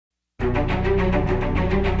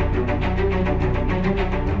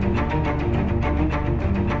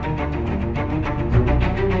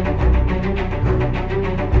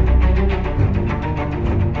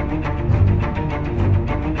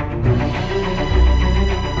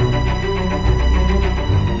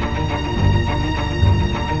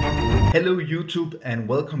Hello YouTube and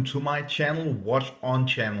welcome to my channel, Watch On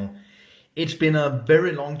channel. It's been a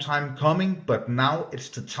very long time coming, but now it's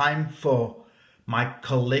the time for my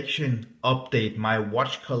collection update, my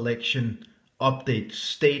watch collection update,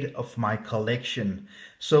 state of my collection.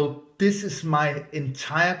 So this is my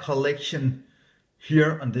entire collection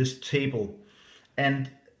here on this table.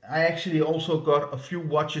 And I actually also got a few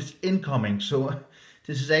watches incoming. So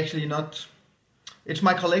this is actually not, it's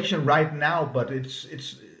my collection right now, but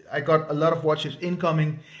I got a lot of watches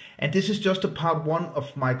incoming, and this is just a part one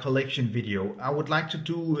of my collection video. I would like to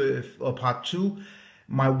do a part two,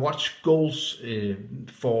 my watch goals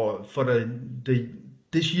for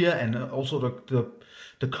this year and also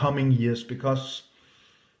the coming years, because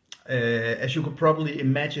as you could probably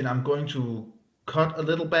imagine, I'm going to cut a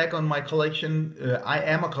little back on my collection. I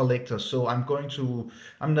am a collector, so I'm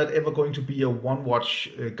not ever going to be a one watch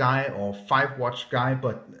guy or five watch guy,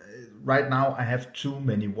 but right now I have too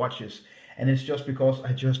many watches, and it's just because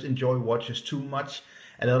I just enjoy watches too much.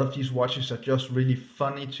 A lot of these watches are just really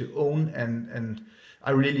funny to own, and I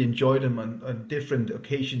really enjoy them on different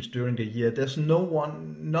occasions during the year.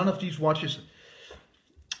 None of these watches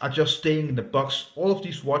are just staying in the box. All of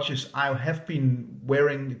these watches I have been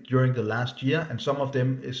wearing during the last year, and some of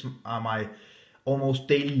them are my almost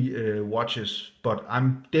daily watches, but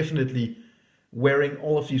I'm definitely wearing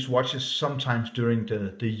all of these watches sometimes during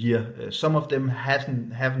the year. Some of them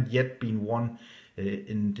haven't yet been worn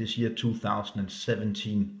in this year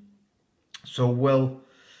 2017. So well,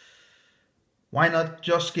 why not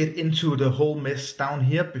just get into the whole mess down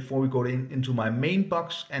here before we go into my main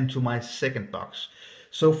box and to my second box.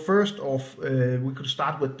 So first off, we could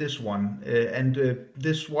start with this one,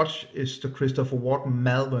 this watch is the Christopher Wharton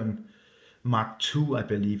Malvern Mark II, I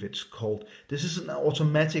believe it's called. This is an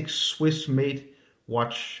automatic Swiss-made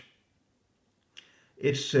watch.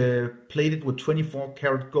 It's plated with 24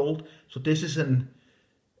 karat gold. So this is a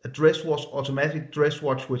dress watch, automatic dress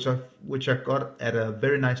watch, which I got at a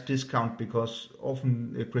very nice discount, because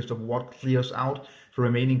often Christopher Wharton clears out the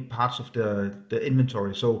remaining parts of the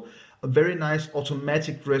inventory. So a very nice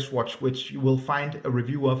automatic dress watch, which you will find a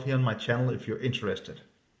review of here on my channel if you're interested.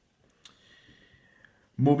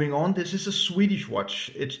 Moving on, this is a Swedish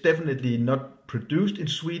watch. It's definitely not produced in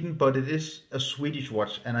Sweden, but it is a Swedish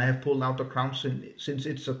watch, and I have pulled out the crown since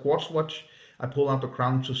it's a quartz watch. I pull out the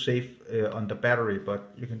crown to save on the battery,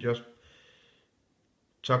 but you can just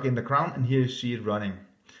tuck in the crown, and here you see it running.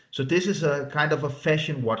 So this is a kind of a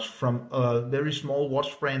fashion watch from a very small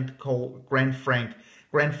watch brand called Grand Frank.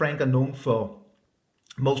 Grand Frank are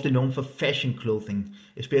mostly known for fashion clothing,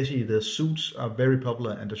 especially the suits are very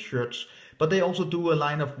popular and the shirts. But they also do a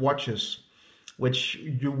line of watches, which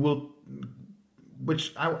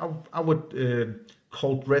I would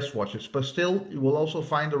call dress watches. But still, you will also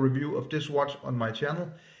find a review of this watch on my channel,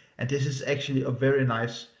 and this is actually a very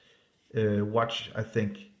nice watch, I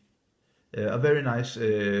think. A very nice,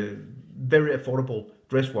 very affordable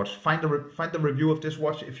dress watch. Find the review of this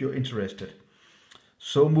watch if you're interested.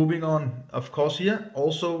 So moving on, of course, here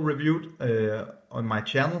also reviewed on my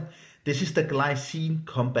channel. This is the Glycine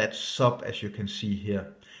Combat Sub, as you can see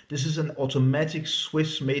here. This is an automatic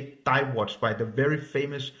Swiss-made dive watch by the very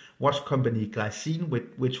famous watch company Glycine,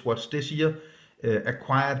 which was this year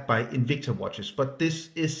acquired by Invicta Watches. But this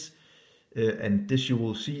is, and this you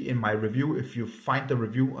will see in my review if you find the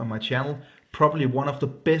review on my channel, probably one of the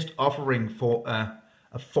best offering for a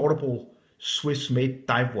affordable Swiss-made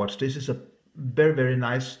dive watch. This is a very, very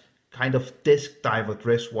nice kind of desk diver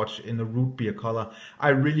dress watch in a root beer color. I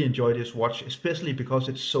really enjoy this watch, especially because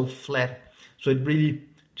it's so flat. So it really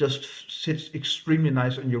just sits extremely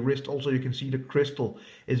nice on your wrist. Also, you can see the crystal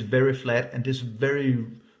is very flat, and this very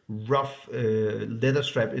rough leather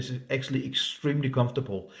strap is actually extremely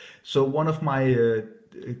comfortable. So one of my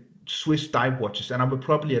Swiss dive watches, and I will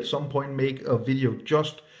probably at some point make a video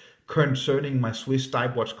just concerning my Swiss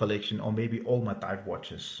dive watch collection, or maybe all my dive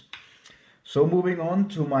watches. So moving on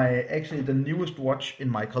to the newest watch in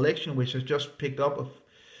my collection, which I just picked up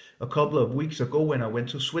a couple of weeks ago when I went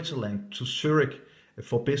to Switzerland, to Zurich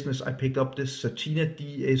for business. I picked up this Satina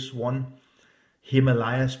DS1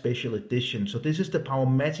 Himalaya Special Edition. So this is the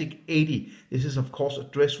Powermatic 80. This is of course a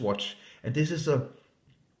dress watch, and this is a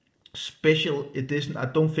special edition. I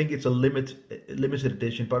don't think it's a limited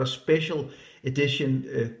edition, but a special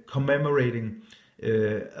edition commemorating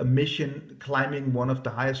a mission climbing one of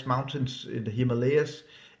the highest mountains in the Himalayas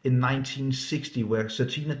in 1960, where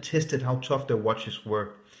Satina tested how tough their watches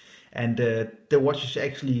were. And the watches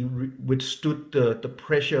actually withstood the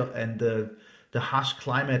pressure and the harsh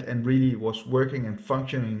climate, and really was working and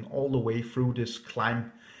functioning all the way through this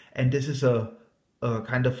climb. And this is a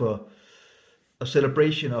kind of a a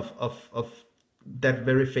celebration of that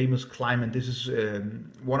very famous climb, and this is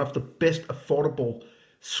one of the best affordable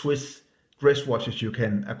Swiss dress watches you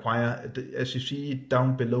can acquire. As you see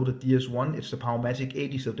down below the DS1, it's the Powermatic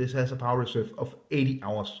 80, so this has a power reserve of 80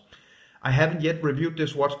 hours. I haven't yet reviewed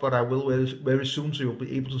this watch, but I will very soon, so you'll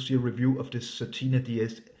be able to see a review of this Satina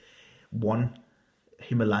DS1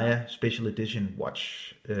 Himalaya Special Edition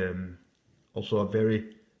watch. Also a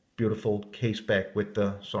very beautiful case back with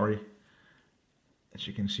the, sorry, as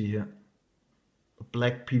you can see here, a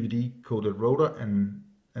black PVD coated rotor and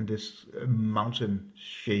this mountain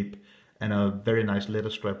shape, and a very nice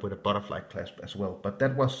leather strap with a butterfly clasp as well. But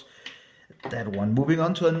that was that one. Moving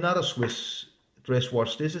on to another Swiss dress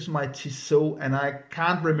watch. This is my Tissot, and I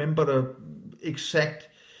can't remember the exact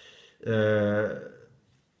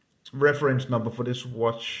reference number for this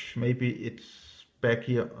watch. Maybe it's back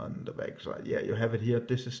here on the back side. Yeah, you have it here.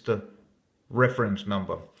 This is the reference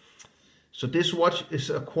number. So this watch is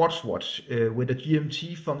a quartz watch with a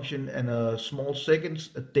GMT function and a small seconds,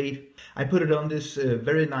 a date. I put it on this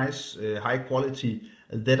very nice high quality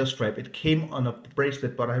leather strap. It came on a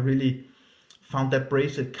bracelet, but I really found that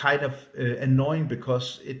bracelet kind of annoying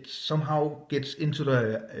because it somehow gets into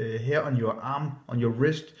the hair on your arm, on your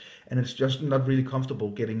wrist, and it's just not really comfortable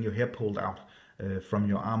getting your hair pulled out from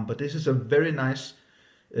your arm. But this is a very nice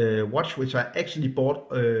watch, which I actually bought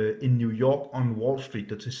in New York on Wall Street,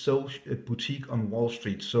 the Tissot boutique on Wall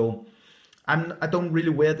Street. So I don't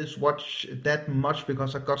really wear this watch that much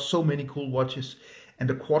because I got so many cool watches, and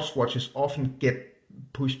the quartz watches often get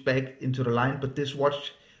pushed back into the line. But this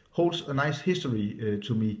watch holds a nice history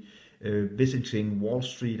to me, visiting Wall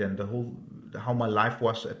Street and the whole how my life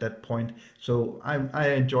was at that point. So I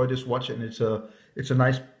enjoy this watch, and it's a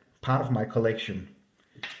nice part of my collection.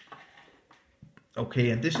 Okay,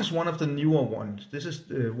 and this is one of the newer ones. This is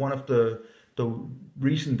one of the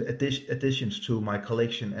recent additions to my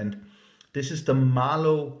collection, and this is the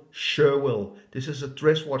Marlowe Sherwell. This is a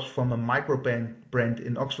dress watch from a micro brand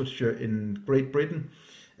in Oxfordshire in Great Britain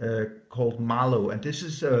called Marlowe, and this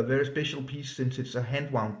is a very special piece since it's a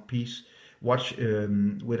hand-wound piece watch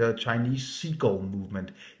with a Chinese seagull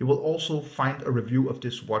movement. You will also find a review of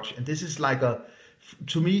this watch, and this is like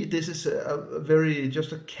to me, this is a very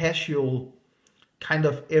just a casual kind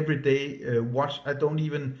of everyday watch.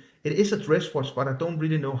 It is a dress watch, but I don't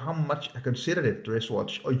really know how much I consider it a dress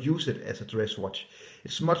watch or use it as a dress watch.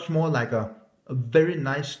 It's much more like a very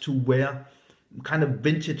nice to wear, kind of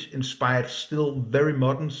vintage inspired, still very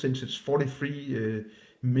modern since it's 43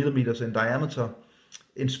 millimeters in diameter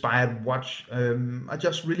inspired watch. I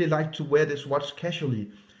just really like to wear this watch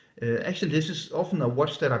casually. Actually, this is often a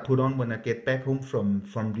watch that I put on when I get back home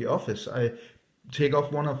from the office. I take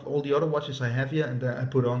off one of all the other watches I have here, and I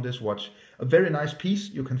put on this watch. A very nice piece.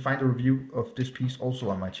 You can find a review of this piece also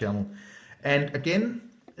on my channel. And again,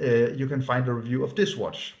 you can find a review of this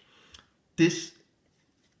watch. This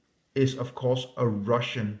is, of course, a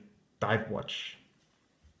Russian dive watch.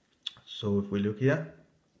 So if we look here,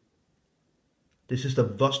 this is the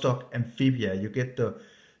Vostok Amphibia. You get the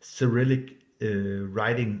Cyrillic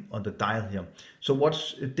writing on the dial here. So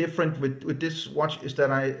what's different with this watch is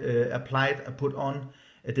that I put on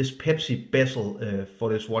this Pepsi bezel for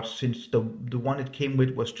this watch, since the one it came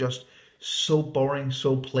with was just so boring,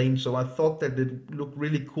 so plain. So I thought that it looked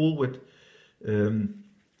really cool with,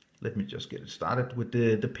 let me just get it started, with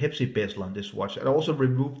the Pepsi bezel on this watch. I also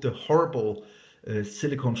removed the horrible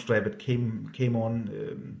silicone strap it came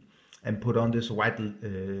on and put on this white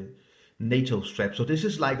NATO strap. So this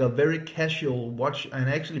is like a very casual watch, and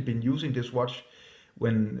I actually been using this watch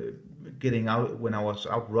when I was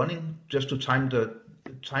out running, just to time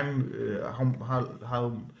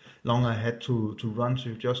how long I had to run. So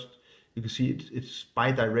you can see it's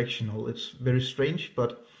bi-directional. It's very strange,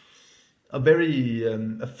 but a very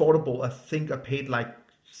affordable. I think I paid like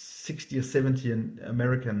 60 or 70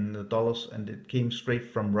 American dollars, and it came straight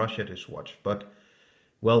from Russia, this watch. But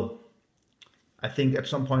well, I think at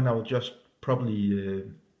some point I will just probably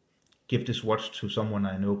give this watch to someone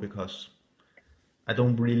I know, because I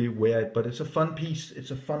don't really wear it, but it's a fun piece. It's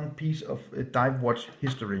a fun piece of dive watch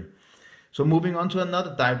history. So moving on to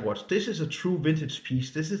another dive watch. This is a true vintage piece.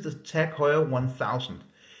 This is the Tag Heuer 1000,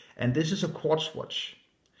 and this is a quartz watch.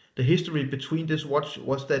 The history between this watch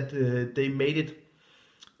was that they made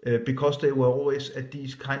it because they were always at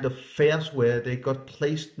these kind of fairs where they got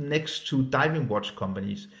placed next to diving watch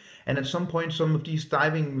companies. And at some point, some of these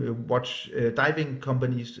diving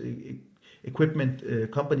companies,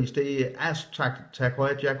 equipment companies, they asked Jack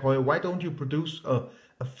Heuer, why don't you produce a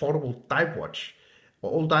affordable dive watch?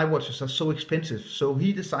 All dive watches are so expensive. So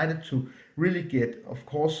he decided to really get, of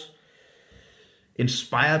course,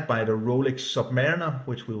 inspired by the Rolex Submariner,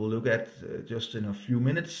 which we will look at just in a few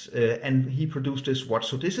minutes. And he produced this watch.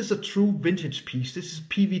 So this is a true vintage piece. This is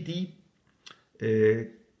PVD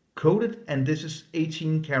coated, and this is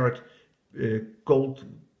 18 karat gold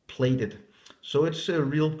plated. So it's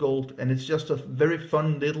real gold, and it's just a very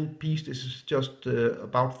fun little piece. This is just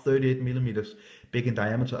about 38 millimeters big in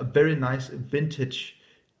diameter. A very nice vintage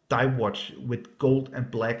dive watch with gold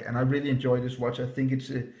and black, and I really enjoy this watch. I think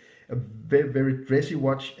it's a very, very dressy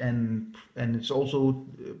watch, and it's also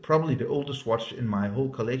probably the oldest watch in my whole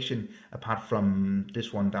collection, apart from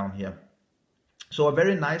this one down here. So a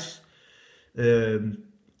very nice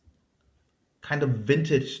kind of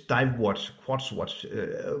vintage dive watch, quartz watch,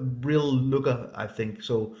 a real looker, I think.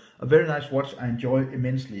 So a very nice watch I enjoy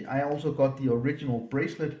immensely. I also got the original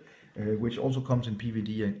bracelet, which also comes in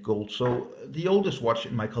PVD and gold. So the oldest watch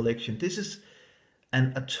in my collection. This is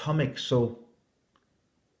an atomic, so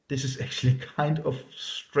this is actually kind of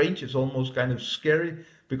strange. It's almost kind of scary,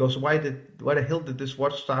 because why the hell did this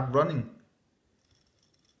watch start running?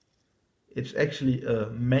 It's actually a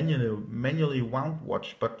manually wound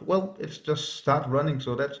watch, but well, it's just start running,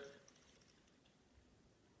 so that's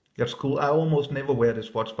cool. I almost never wear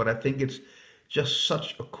this watch, but I think it's just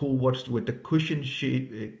such a cool watch with the cushion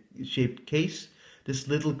shaped case, this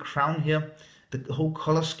little crown here. The whole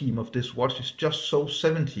color scheme of this watch is just so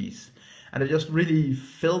 70s, and I just really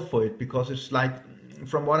fell for it, because it's like,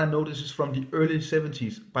 from what I know, this is from the early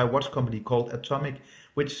 70s by a watch company called Atomic,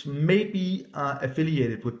 which may be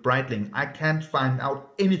affiliated with Breitling. I can't find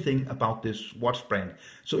out anything about this watch brand.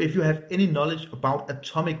 So if you have any knowledge about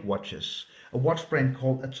Atomic watches, a watch brand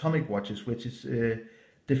called Atomic Watches, which is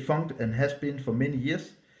defunct and has been for many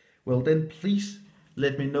years, well then please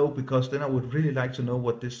let me know, because then I would really like to know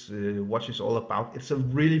what this watch is all about. It's a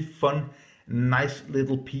really fun, nice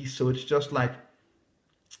little piece. So it's just like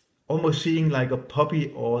almost seeing like a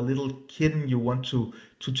puppy or a little kitten you want to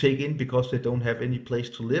take in, because they don't have any place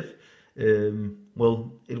to live.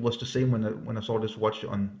 Well, it was the same when I saw this watch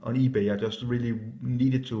on eBay. I just really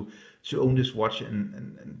needed to own this watch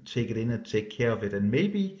and take it in and take care of it. And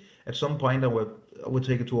maybe at some point I would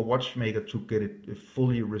take it to a watchmaker to get it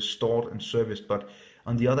fully restored and serviced. But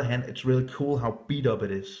on the other hand, it's really cool how beat up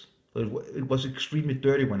it is. It was extremely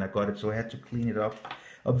dirty when I got it, so I had to clean it up.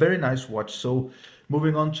 A very nice watch. So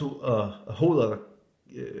moving on to a whole other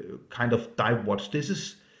kind of dive watch. This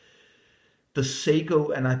is the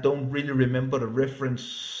Seiko, and I don't really remember the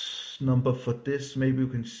reference number for this. Maybe you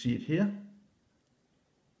can see it here.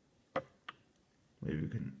 Maybe you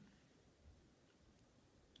can.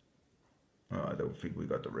 Oh, I don't think we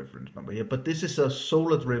got the reference number here, but this is a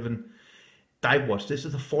solar driven dive watch. This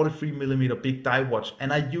is a 43 millimeter big dive watch,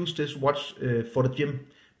 and I use this watch for the gym,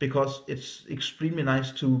 because it's extremely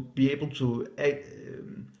nice to be able to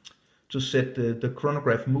set the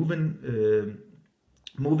chronograph moving,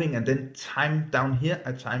 and then time down here.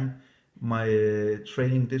 I time my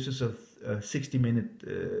training. This is a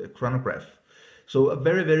 60-minute chronograph. So a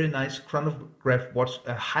very, very nice chronograph watch,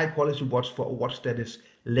 a high quality watch for a watch that is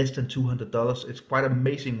less than $200. It's quite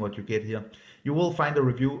amazing what you get here. You will find a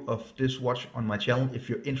review of this watch on my channel if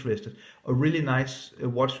you're interested. A really nice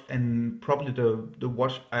watch, and probably the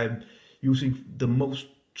watch I'm using the most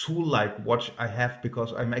tool-like watch I have,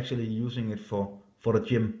 because I'm actually using it for the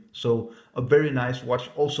gym. So a very nice watch.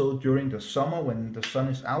 Also during the summer when the sun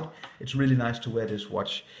is out, it's really nice to wear this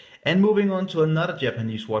watch. And moving on to another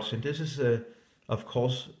Japanese watch, and this is of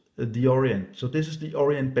course the Orient. So this is the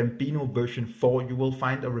Orient Bambino version 4. You will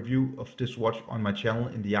find a review of this watch on my channel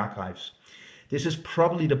in the archives. This is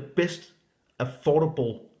probably the best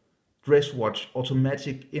affordable dress watch,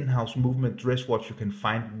 automatic in-house movement dress watch you can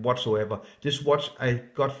find whatsoever. This watch I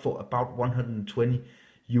got for about $120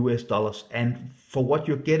 US, and for what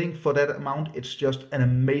you're getting for that amount, it's just an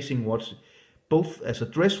amazing watch, both as a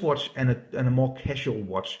dress watch and a more casual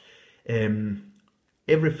watch.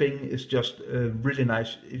 Everything is just really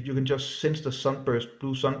nice. If you can just sense the sunburst,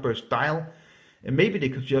 blue sunburst dial. And maybe they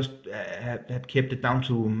could just have kept it down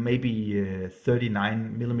to maybe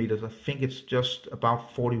 39 millimeters. I think it's just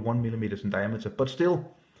about 41 millimeters in diameter, but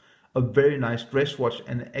still a very nice dress watch.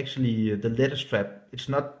 And actually the leather strap, it's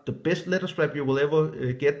not the best leather strap you will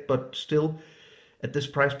ever get, but still at this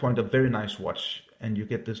price point, a very nice watch. And you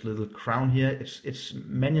get this little crown here. It's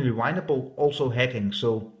manually windable, also hacking.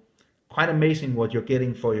 So quite amazing what you're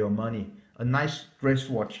getting for your money. A nice dress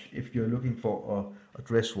watch if you're looking for a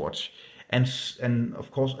dress watch. And of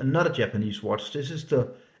course another Japanese watch. This is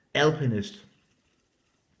the Alpinist.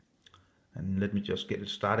 And let me just get it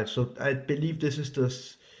started. So I believe this is the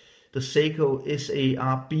Seiko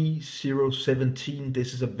SARB 017.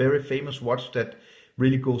 This is a very famous watch that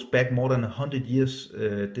really goes back more than 100 years,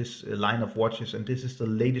 this line of watches, and this is the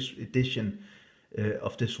latest edition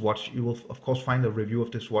of this watch. You will of course find a review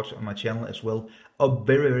of this watch on my channel as well. A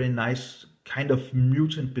very, very nice kind of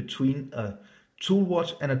mutant between a tool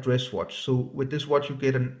watch and a dress watch. So with this watch you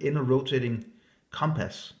get an inner rotating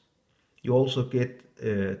compass. You also get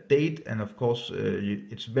date, and of course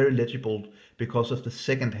it's very legible because of the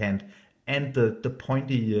second hand and the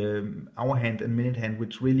pointy hour hand and minute hand,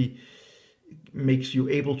 which really makes you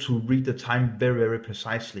able to read the time very, very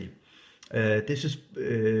precisely. This is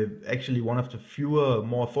actually one of the fewer,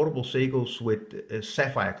 more affordable Seikos with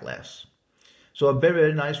sapphire glass. So a very,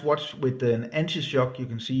 very nice watch with an anti-shock. You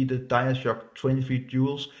can see the DiaShock 23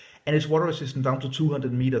 jewels, and it's water resistant down to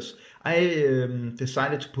 200 meters. I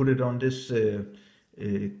decided to put it on this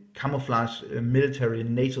camouflage military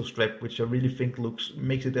NATO strap, which I really think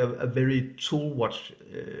makes it a very tool watch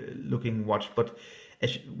looking watch. But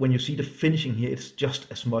when you see the finishing here, it's just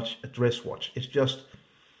as much a dress watch. It's just,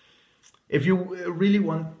 if you really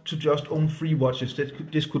want to just own 3 watches,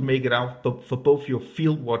 this could make it out for both your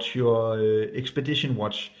field watch, your expedition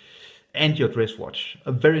watch, and your dress watch.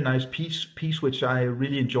 A very nice piece which I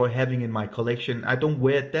really enjoy having in my collection. I don't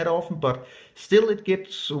wear it that often, but still it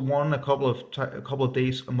gets worn a couple of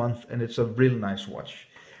days a month, and it's a really nice watch.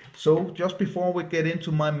 So just before we get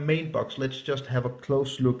into my main box, let's just have a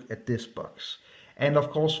close look at this box. And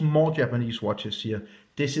of course more Japanese watches here.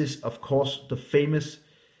 This is of course the famous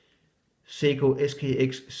Seiko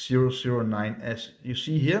SKX009. As you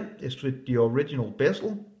see here, it's with the original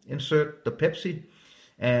bezel, insert the Pepsi.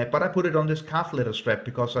 But I put it on this calf leather strap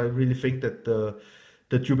because I really think that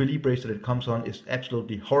the Jubilee bracelet it comes on is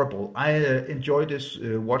absolutely horrible. I enjoy this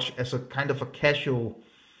watch as a kind of a casual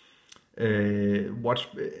watch.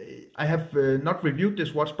 I have not reviewed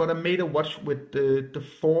this watch, but I made a watch with the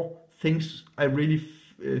 4 things I really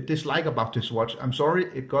dislike about this watch. I'm sorry,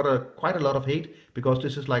 it got quite a lot of hate because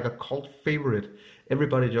this is like a cult favorite.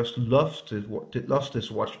 Everybody just loves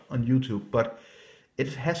this watch on YouTube, but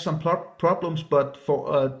it has some problems. But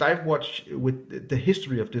for a dive watch with the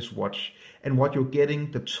history of this watch and what you're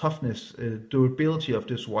getting, the toughness, durability of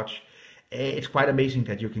this watch, it's quite amazing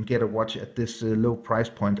that you can get a watch at this low price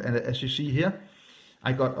point. And as you see here,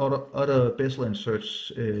 I got other bezel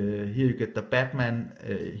inserts. Here you get the Batman.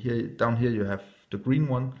 Down here you have the green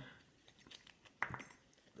one.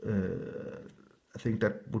 I think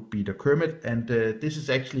that would be the Kermit, and this is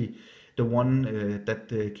actually the one that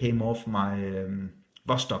came off my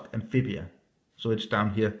Vostok Amphibia. So it's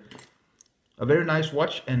down here. A very nice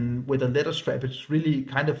watch, and with a leather strap. It's really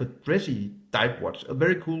kind of a dressy dive watch. A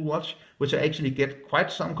very cool watch, which I actually get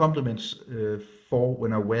quite some compliments for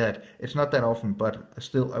when I wear it. It's not that often, but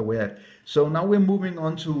still I wear it. So now we're moving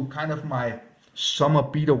on to kind of my summer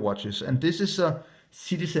beater watches, and this is a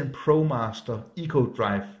Citizen ProMaster Eco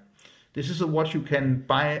Drive. This is a watch you can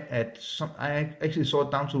buy at I actually saw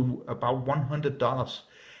it down to about $100.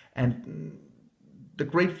 And the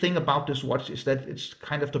great thing about this watch is that it's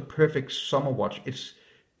kind of the perfect summer watch. It's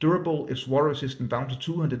durable, it's water resistant down to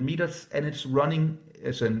 200 meters, and it's running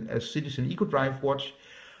as a Citizen Eco Drive watch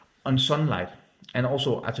on sunlight and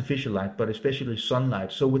also artificial light, but especially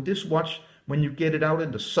sunlight. So with this watch, when you get it out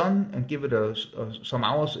in the sun and give it some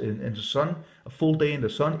hours in the sun, a full day in the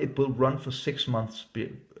sun, it will run for 6 months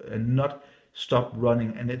and not stop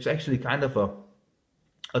running. And it's actually kind of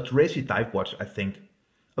a dressy dive watch, I think.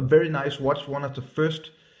 A very nice watch, one of the first,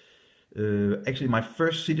 actually my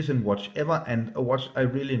first Citizen watch ever, and a watch I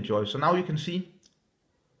really enjoy. So now you can see,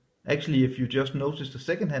 actually if you just notice the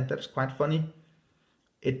second hand, that's quite funny.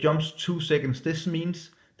 It jumps 2 seconds. This means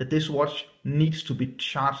that this watch needs to be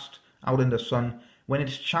charged out in the sun. When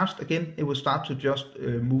it's charged again, it will start to just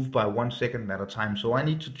move by 1 second at a time. So I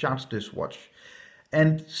need to charge this watch.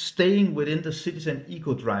 And staying within the Citizen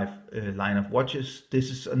Eco Drive line of watches, this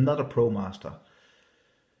is another ProMaster.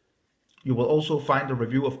 You will also find a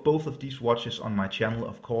review of both of these watches on my channel,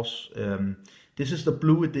 of course. This is the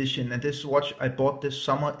blue edition, and this watch I bought this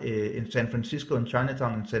summer in San Francisco, in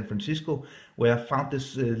Chinatown in San Francisco, where I found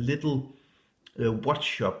this little watch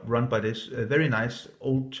shop run by this very nice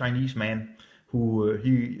old Chinese man who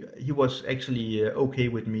he was actually okay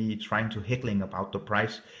with me trying to heckling about the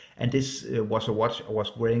price. And this was a watch I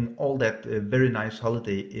was wearing all that very nice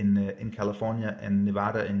holiday in California and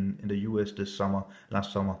Nevada in the US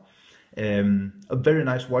last summer. A very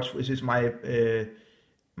nice watch, which is my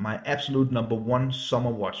my absolute #1 summer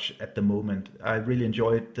watch at the moment. I really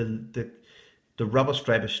enjoy it. The rubber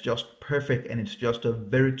strap is just perfect, and it's just a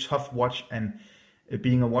very tough watch, and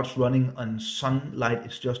being a watch running on sunlight,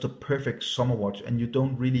 it's just a perfect summer watch, and you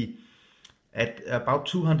don't really At about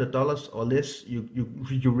 $200 or less, you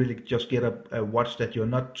really just get a watch that you're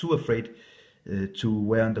not too afraid to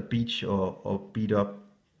wear on the beach or beat up.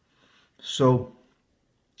 So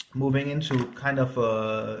moving into kind of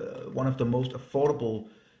one of the most affordable,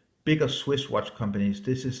 bigger Swiss watch companies.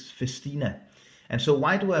 This is Festina. And so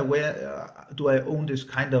why do I own this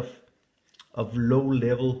kind of low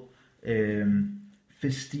level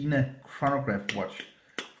Festina chronograph watch?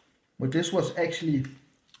 Well, this was actually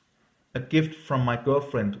a gift from my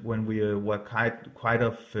girlfriend when we were quite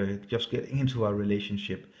of just getting into our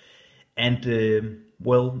relationship. And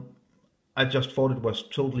well, I just thought it was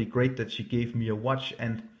totally great that she gave me a watch.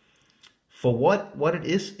 And for what it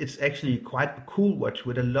is, it's actually quite a cool watch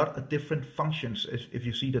with a lot of different functions. If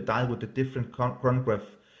you see the dial with the different chronograph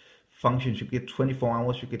functions, you get 24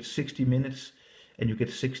 hours, you get 60 minutes, and you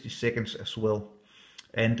get 60 seconds as well.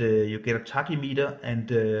 And you get a tachymeter,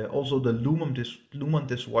 and also the lumen.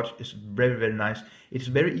 This watch is very, very nice. It's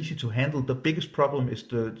very easy to handle. The biggest problem is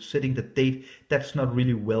the setting the date. That's not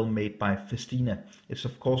really well made by Festina. It's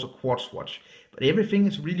of course a quartz watch, but everything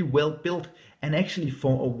is really well built. And actually,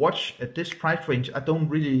 for a watch at this price range, I don't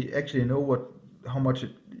really actually know how much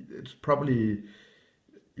it's probably.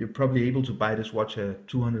 You're probably able to buy this watch at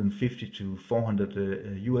 250 to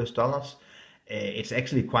 400 US dollars. It's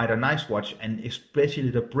actually quite a nice watch, and especially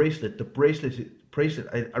the bracelet.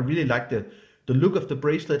 I really like the look of the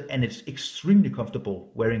bracelet, and it's extremely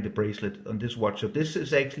comfortable wearing the bracelet on this watch. So this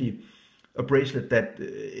is actually a bracelet that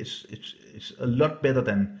is a lot better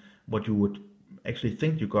than what you would actually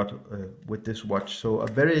think you got with this watch. So a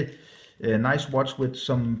very nice watch with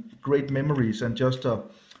some great memories, and just a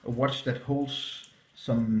watch that holds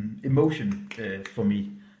some emotion for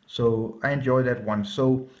me. So I enjoy that one.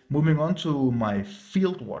 So moving on to my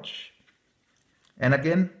field watch. And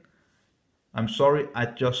again, I'm sorry, I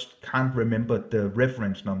just can't remember the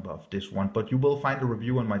reference number of this one, but you will find a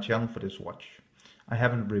review on my channel for this watch. I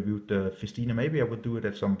haven't reviewed the Festina, maybe I will do it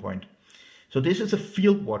at some point. So this is a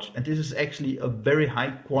field watch, and this is actually a very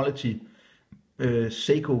high quality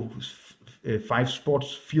Seiko 5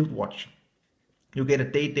 Sports field watch. You get a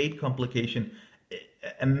date complication,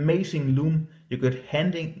 amazing loom. You get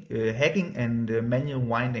hacking and manual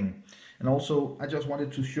winding. And also, I just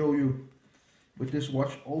wanted to show you with this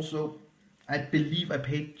watch also, I believe I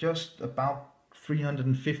paid just about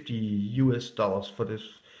 350 US dollars for this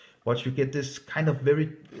watch. You get this kind of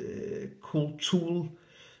very cool tool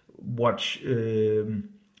watch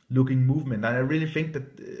looking movement. And I really think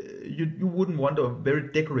that you wouldn't want a very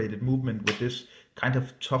decorated movement with this kind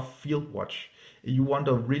of tough field watch. You want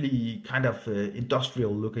a really kind of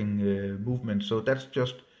industrial looking movement. So that's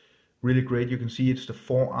just really great. You can see it's the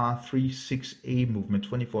 4R36A movement,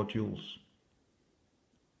 24 joules.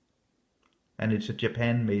 And it's a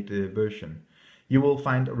Japan made version. You will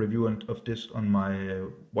find a review of this on my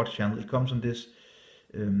watch channel. It comes on this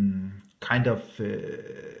kind of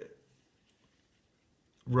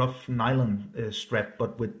rough nylon strap,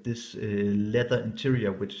 but with this leather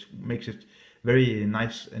interior, which makes it very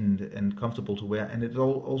nice and comfortable to wear. And it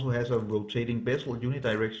also has a rotating bezel,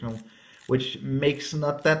 unidirectional, which makes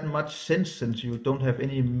not that much sense since you don't have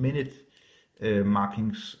any minute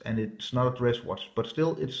markings, and it's not a dress watch, but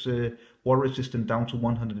still it's water resistant down to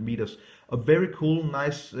 100 meters. A very cool,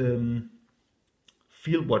 nice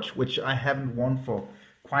field watch, which I haven't worn for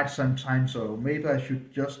quite some time, so maybe I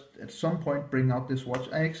should just at some point bring out this watch.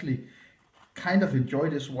 I actually kind of enjoy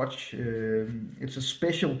this watch. It's a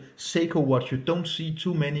special Seiko watch. You don't see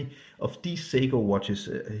too many of these Seiko watches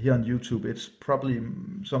here on YouTube. It's probably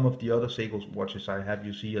some of the other Seiko watches I have,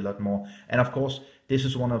 you see a lot more. And of course, this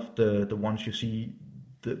is one of the ones you see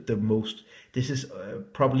the most. This is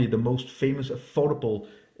probably the most famous affordable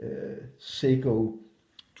Seiko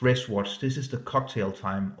dress watch. This is the Cocktail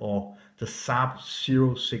Time, or the Saab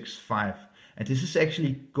 065. And this is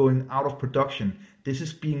actually going out of production. This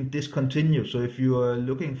is being discontinued. So if you are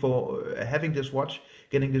looking for having this watch,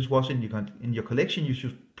 getting this watch in your collection, you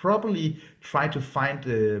should probably try to find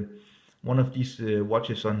one of these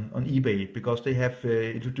watches on eBay, because they have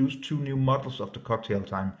introduced 2 new models of the Cocktail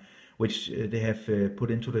Time, which they have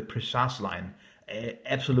put into the Precise line.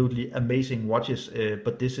 Absolutely amazing watches,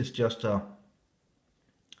 but this is just a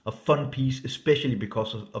fun piece, especially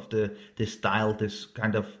because of this dial, this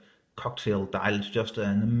kind of cocktail dial. It's just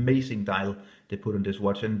an amazing dial they put on this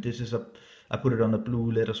watch. And this is I put it on a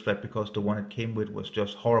blue leather strap because the one it came with was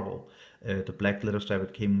just horrible. The black leather strap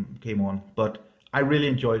it came on. But I really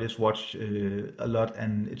enjoy this watch a lot,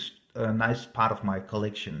 and it's a nice part of my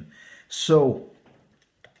collection. So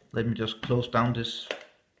let me just close down this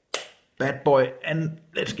bad boy, and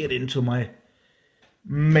let's get into my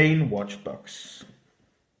main watch box.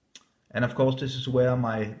 And of course, this is where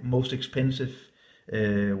my most expensive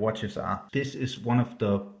watches are. This is one of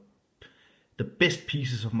the best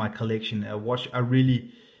pieces of my collection. A watch I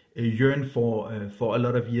really yearn for a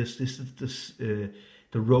lot of years. This is the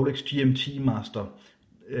Rolex GMT Master,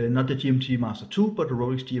 not the GMT Master 2, but the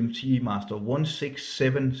Rolex GMT Master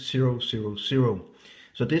 167000.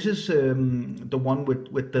 So this is the one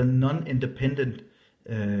with the non-independent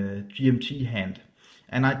GMT hand.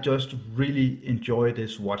 And I just really enjoy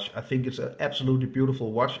this watch. I think it's an absolutely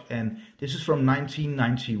beautiful watch, and this is from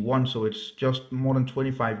 1991, so it's just more than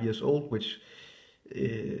 25 years old, which,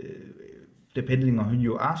 depending on who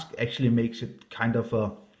you ask, actually makes it kind of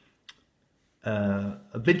a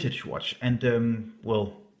vintage watch. And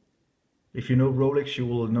well, if you know Rolex, you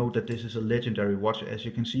will know that this is a legendary watch. As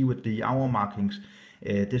you can see with the hour markings,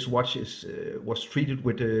 this watch was treated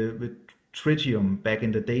with tritium back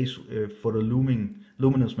in the days. For the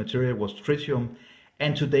luminous material was tritium,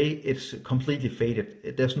 and today it's completely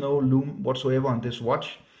faded. There's no lume whatsoever on this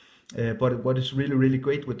watch. But what is really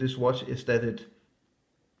great with this watch is that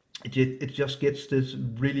it just gets this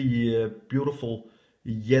really beautiful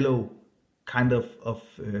yellow kind of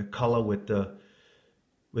color with the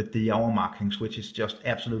hour markings, which is just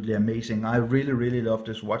absolutely amazing. I really love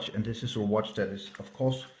this watch, and this is a watch that is of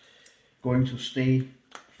course going to stay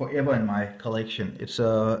forever in my collection. It's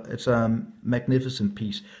a magnificent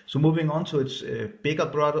piece. So moving on to its bigger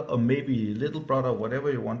brother, or maybe little brother,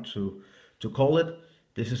 whatever you want to call it.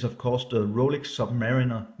 This is of course the Rolex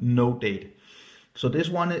Submariner No Date. So this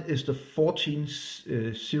one is the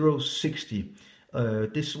 14060.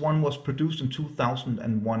 This one was produced in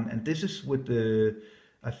 2001, and this is with the,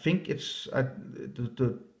 I think it's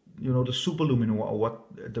the superluminous, or what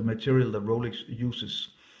the material that Rolex uses.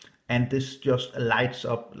 And this just lights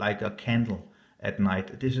up like a candle at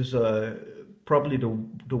night. This is probably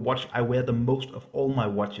the watch I wear the most of all my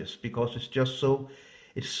watches, because it's just so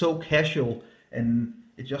casual, and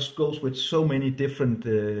it just goes with so many different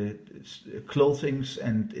clothings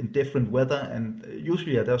and in different weather. And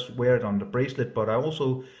usually I just wear it on the bracelet, but I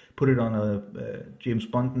also put it on a James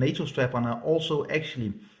Bond NATO strap, and I also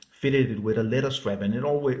actually fitted it with a leather strap, and it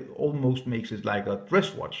almost makes it like a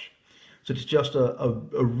dress watch. So it's just a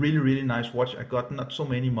really nice watch I got not so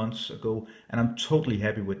many months ago, and I'm totally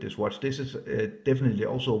happy with this watch. This is definitely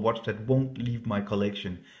also a watch that won't leave my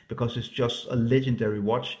collection, because it's just a legendary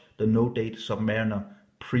watch, the No Date Submariner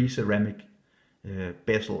pre-ceramic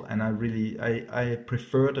bezel, and I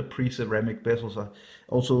prefer the pre-ceramic bezels.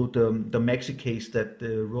 Also the maxi case that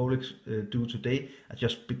Rolex do today, I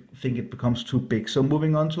just think it becomes too big. So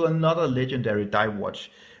moving on to another legendary dive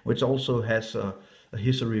watch, which also has a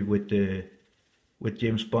history with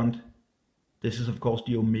James Bond. This is of course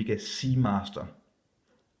the Omega Seamaster.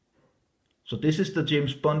 So this is the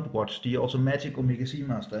James Bond watch, the automatic Omega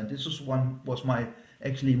Seamaster, and this was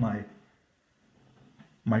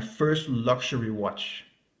my first luxury watch,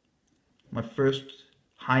 my first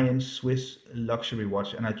high-end Swiss luxury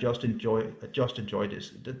watch, and I just enjoy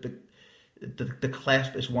this. The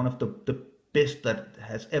clasp is one of the best that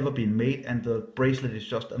has ever been made, and the bracelet is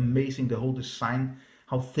just amazing. The whole design,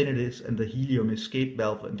 how thin it is, and the helium escape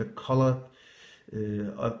valve, and the color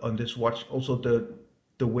on this watch. Also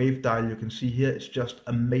the wave dial you can see here is just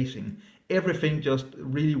amazing. Everything just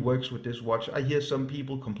really works with this watch. I hear some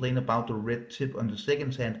people complain about the red tip on the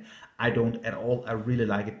second hand. I don't at all. I really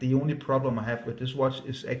like it. The only problem I have with this watch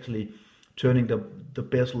is actually turning the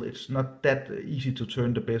bezel. It's not that easy to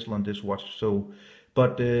turn the bezel on this watch. So,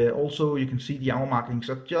 but also you can see the hour markings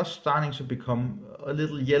are just starting to become a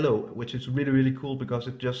little yellow, which is really cool, because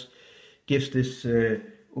it just gives this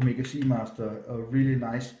Omega Seamaster a really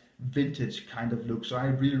nice vintage kind of look. So I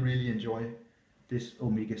really enjoy this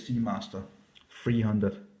Omega Seamaster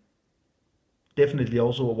 300. Definitely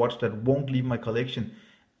also a watch that won't leave my collection,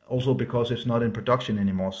 also because it's not in production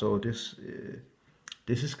anymore. So this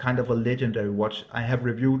is kind of a legendary watch. I have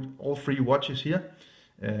reviewed all three watches here,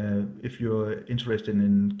 if you're interested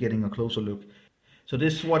in getting a closer look. So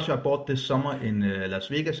this watch I bought this summer in Las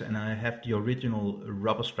Vegas, and I have the original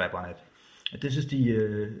rubber strap on it. This is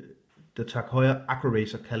the Tag Heuer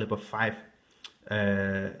Accuracer Caliber 5.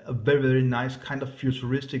 A very nice kind of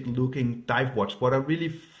futuristic looking dive watch. What I really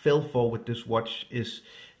fell for with this watch is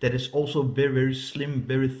that it's also very slim,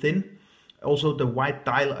 very thin. Also the white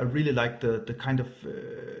dial, I really like the kind of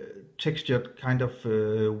textured kind of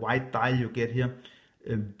white dial you get here.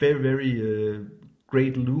 Very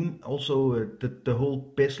great lume. Also the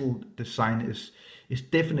whole bezel design is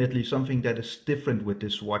definitely something that is different with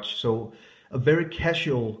this watch. So a very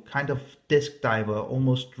casual kind of desk diver,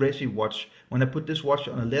 almost dressy watch. When I put this watch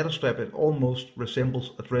on a leather strap, it almost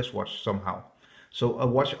resembles a dress watch somehow. So a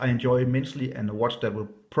watch I enjoy immensely, and a watch that will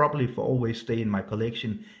probably for always stay in my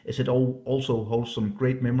collection, as it also holds some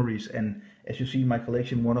great memories, and as you see in my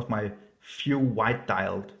collection, one of my few white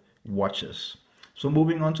dialed watches. So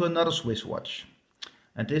moving on to another Swiss watch,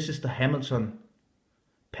 and this is the Hamilton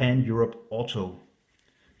Pan Europe Auto.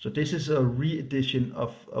 So this is a re-edition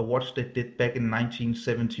of a watch they did back in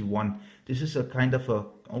 1971. This is a kind of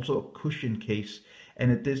also a cushion case,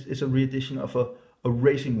 and this is a re-edition of a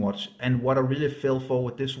racing watch. And what I really fell for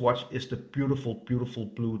with this watch is the beautiful, beautiful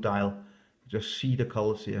blue dial. Just see the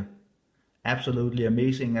colors here. Absolutely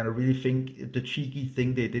amazing, and I really think the cheeky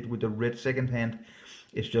thing they did with the red second hand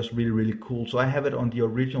is just really, really cool. So I have it on the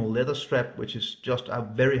original leather strap, which is just a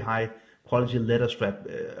very high quality leather strap.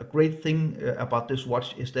 A great thing about this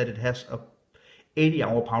watch is that it has a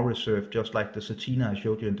 80-hour power reserve, just like the Satina I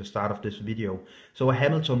showed you in the start of this video. So a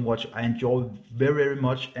Hamilton watch I enjoy very, very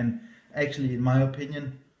much, and actually, in my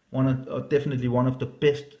opinion, definitely one of the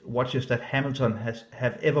best watches that Hamilton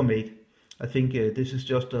have ever made. I think this is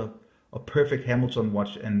just a perfect Hamilton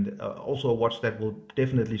watch, and also a watch that will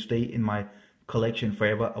definitely stay in my collection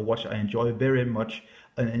forever. A watch I enjoy very much,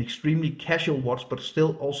 an extremely casual watch, but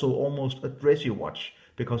still also almost a dressy watch,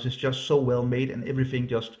 because it's just so well made and everything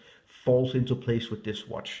just falls into place with this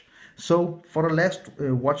watch. So for the last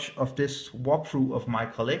watch of this walkthrough of my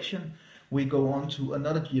collection, we go on to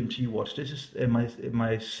another GMT watch. This is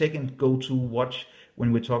my second go-to watch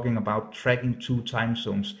when we're talking about tracking 2 time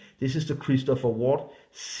zones. This is the Christopher Ward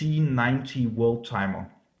C90 World Timer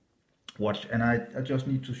watch, and I just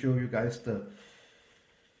need to show you guys the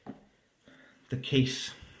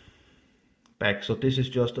case back. So this is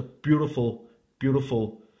just a beautiful,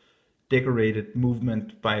 beautiful decorated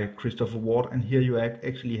movement by Christopher Ward, and here you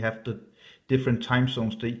actually have the different time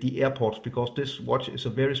zones, the airports, because this watch is a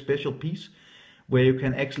very special piece where you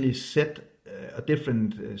can actually set a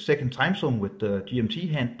different second time zone with the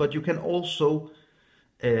GMT hand, but you can also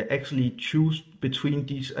actually choose between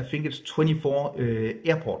these, I think it's 24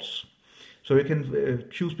 airports. So you can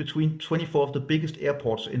choose between 24 of the biggest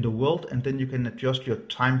airports in the world, and then you can adjust your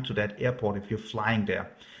time to that airport if you're flying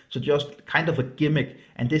there. So just kind of a gimmick,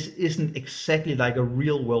 and this isn't exactly like a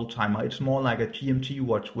real world timer. It's more like a GMT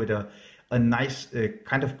watch with a nice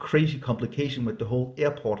kind of crazy complication with the whole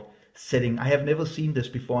airport setting. I have never seen this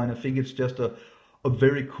before, and I think it's just a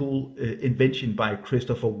very cool invention by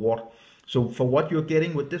Christopher Ward. So for what you're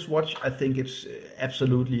getting with this watch, I think it's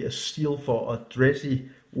absolutely a steal for a dressy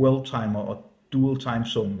world timer or dual time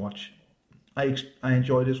zone watch. I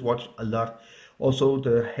enjoy this watch a lot. Also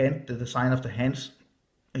the design of the hands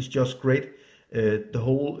is just great. The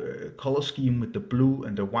whole color scheme with the blue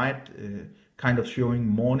and the white kind of showing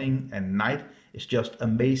morning and night is just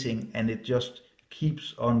amazing, and it just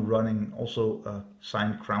keeps on running. Also a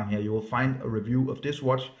signed crown here. You will find a review of this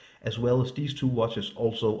watch as well as these 2 watches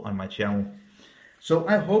also on my channel. So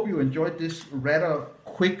I hope you enjoyed this rather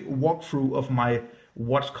quick walkthrough of my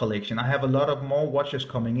watch collection. I have a lot of more watches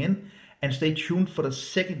coming in, and stay tuned for the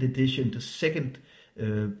second edition, the second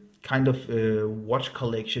kind of watch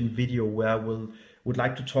collection video where I would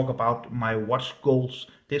like to talk about my watch goals.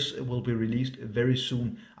 This will be released very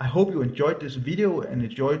soon. I hope you enjoyed this video and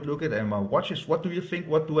enjoyed looking at my watches. What do you think?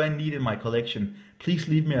 What do I need in my collection? Please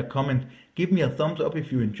leave me a comment. Give me a thumbs up if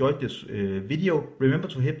you enjoyed this video. Remember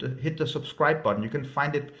to hit the subscribe button. You can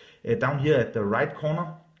find it down here at the right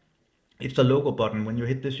corner. It's the logo button. When you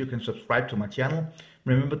hit this, you can subscribe to my channel.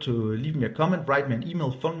 Remember to leave me a comment, write me an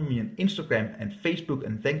email, follow me on Instagram and Facebook,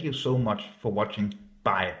 and thank you so much for watching.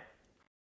 Bye.